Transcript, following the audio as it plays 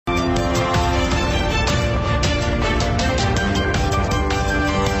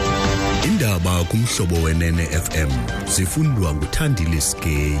kumhlobo wenene FM zifundwa nguThandile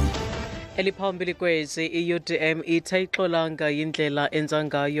Skey. Eliphambili kwezi I-UDM ithi ayixolanga yindlelaenza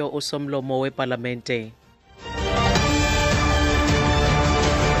ngayo usomlomo wepalamente.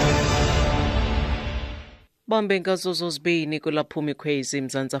 Bambe ngazo zozibini kulaphumi kwezi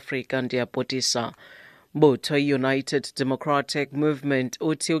Mzantsi Afrika ndiyabhotisa. Mbutho United Democratic Movement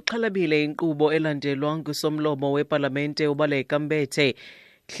uthi uxhalabile inkqubo elandelwa ngusomlomo wepalamente ubaleka Mbethe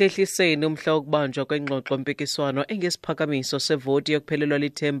hlehliseni umhla wokubanjwa kwengxoxo-mpikiswano engesiphakamiso sevoti yokuphelelwa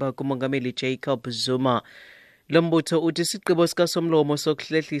lithemba kumongameli Jacob Zuma. Lo mbutho uthi isigqibo sikasomlomo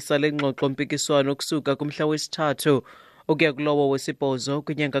sokuhlehlisa le ngxoxo-mpikiswano kusuka kumhla wesithathu ukuya kulowo wesibhozo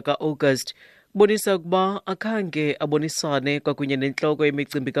kwinyanga ka-August kubonisa ukuba akhange abonisane kwakunye nentloko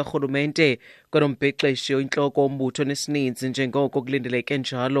yemicimbi karhulumente kwanombhexeshi oyintloko wombutho nesininzi njengoko kulindeleke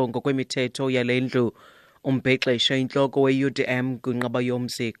njalo ngokwemithetho yale ndlu. Umbhexeshi oyintloko we-UDM kwinqaba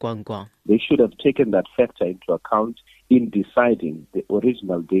yomzi Gwangwa. They should have taken that factor into account in deciding the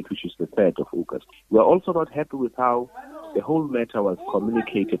original date, which is the 3rd of August. We are also not happy with how the whole matter was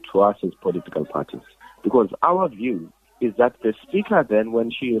communicated to us as political parties, because our view is that the Speaker then, when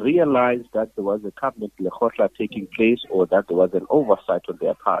she realized that there was a cabinet lehotla taking place or that there was an oversight on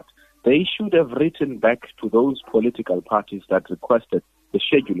their part, they should have written back to those political parties that requested the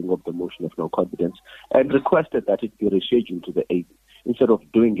scheduling of the motion of no confidence and requested that it be rescheduled to the 8th instead of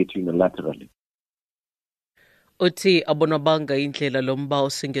doing it unilaterally. Uthi abonwabanga indlela lomba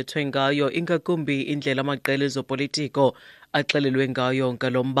osingethwe ngayo ingakumbi indlela amaqela ezopolitiko axelelwe ngayo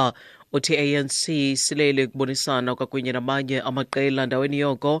ngalomba. Uthi ANC silele kubonisana kwakunye namanye amaqela ndaweni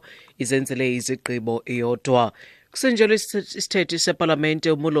yoko izenzele izigqibo iyodwa. Kusenjalo isithethi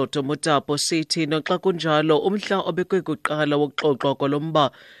sepalamente umuloto Mutapo sithi noxa kunjalo umhla obekwe kuqala wokuxoxwa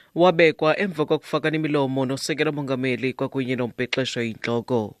kwalomba wabekwa emva kokufakana imilomo nosekela mongameli kwakunye nombhexesho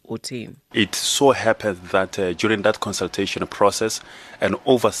oyintloko. Uthi it so happened that during that consultation process an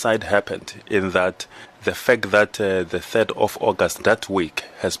oversight happened in that the fact that the 3rd of August that week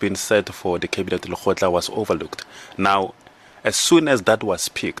has been set for the cabinet lehotla was overlooked. Now, as soon as that was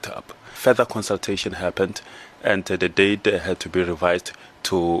picked up, further consultation happened and the date had to be revised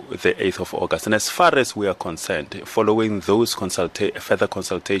to the 8th of August. And as far as we are concerned, following those further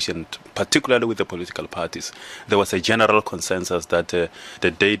consultations, particularly with the political parties, there was a general consensus that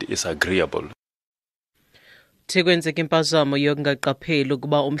the date is agreeable. Thikwenzeka impazamo yokungaqapheli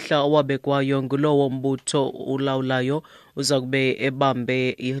ukuba umhla owabekwayo ngulowo mbutho ulawulayo uza kube ebambe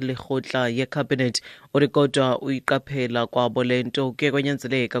ilehotla yecabinet urikodwa uyiqaphela kwabo lento kuye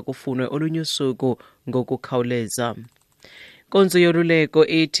kwanyanzeleka kufunwe olunye usuku ngokukhawuleza. Konzo yoluleko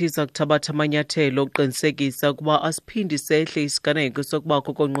ithi iza kuthabatha amanyathelo okuqinisekisa ukuba asiphindi sehle isiganeko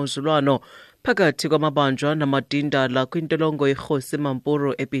sokubakho kongquzulwano phakathi kwamabanjwa namadindala kwintolongo yerhosi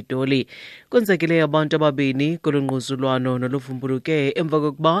Mampuru ePitoli. Konzekile abantu ababini kulungquzulwano noluvumbuluke emva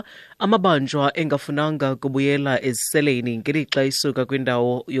kokuba amabanjwa engafunanga kubuyela eziseleni ngelixa isuka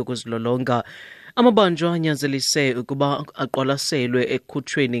kwindawo yokuzilolonga. Amabanjwa anyanzelise ukuba aqwalaselwe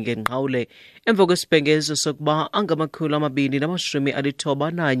ekukhutshweni ngenqawule emva kwesibhengezo sokuba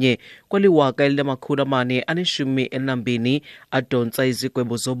angama-291 kwali-1,412 adonsa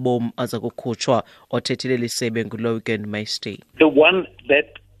izigwebo zobomi aza kukhutshwa. Othethile lisebe nguLogan Maisty. The one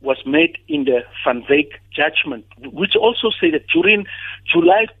that was made in the Van Wyk judgment, which also said that during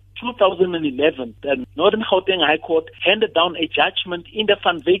July 2011, the Northern Gauteng High Court handed down a judgment in the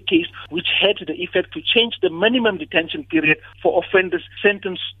Van Wyk case which had the effect to change the minimum detention period for offenders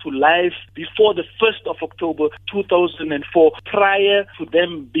sentenced to life before the 1st of October 2004 prior to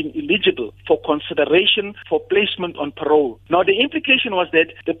them being eligible for consideration for placement on parole. Now the implication was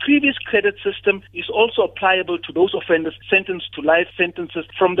that the previous credit system is also applicable to those offenders sentenced to life sentences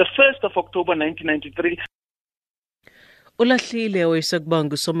from the 1st of October 1993. Ulahlile oyisekuba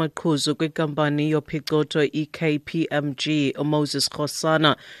ngusomaqhuzu kwinkampani yophicotho i-KPMG uMoses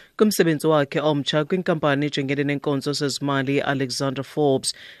Khosana kumsebenzi wakhe omtsha kwinkampani ejongene nenkonzo zezimali Alexander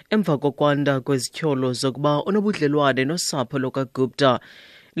Forbes emva kokwanda kwezityholo zokuba unobudlelwane nosapho lukaGupta.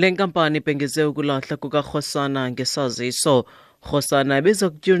 Le nkampani ibhengeze ukulahla kukaKhosana ngesaziso. Khosana ebeza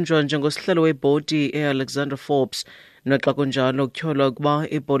kutyunjwa njengosihlalo webhodi e-Alexander Forbes. Noxa kunjalo kutyholwa ukuba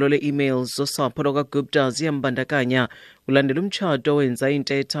ibholo le-emails zosapho lukaGupta ziyambandakanya kulandela umtshato wenza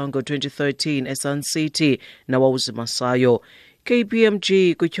intetha ngo-2013 eSun City nawawuzimasayo.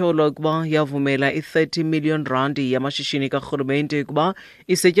 KPMG kutyholwa ukuba yavumela i-30 million randi yamashishini karhulumente ukuba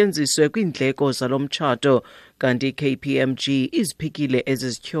isetyenziswe kwiindleko zalo mtshato, kanti i-KPMG iziphikile ezi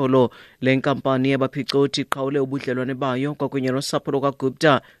zityholo. Le nkampani yabaphicoti iqhawule ubudlelwane bayo kwakunye nosapho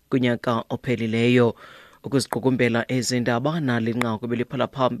lukaGupta kunyaka ophelileyo. Ukuziqukumbela ezi ndaba nalinqaku beliphala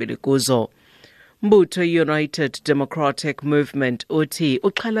phambili kuzo. Mbutho United Democratic Movement uthi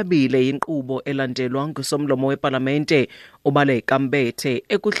uxhalabile inkqubo elandelwa ngusomlomo wepalamente ubaleka Mbethe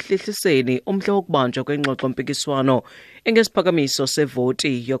ekuhlehliseni umhla wokubanjwa kwengxoxo-mpikiswano engesiphakamiso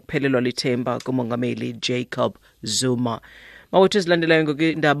sevoti yokuphelelwa lithemba kumongameli Jacob Zuma. Mawethu ezilandelayo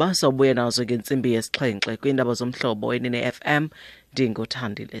ngokwindaba sawubuya nazo ngentsimbi yesixhenxe kwiindaba zomhlobo wenene FM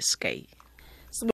ndingothandile Skay.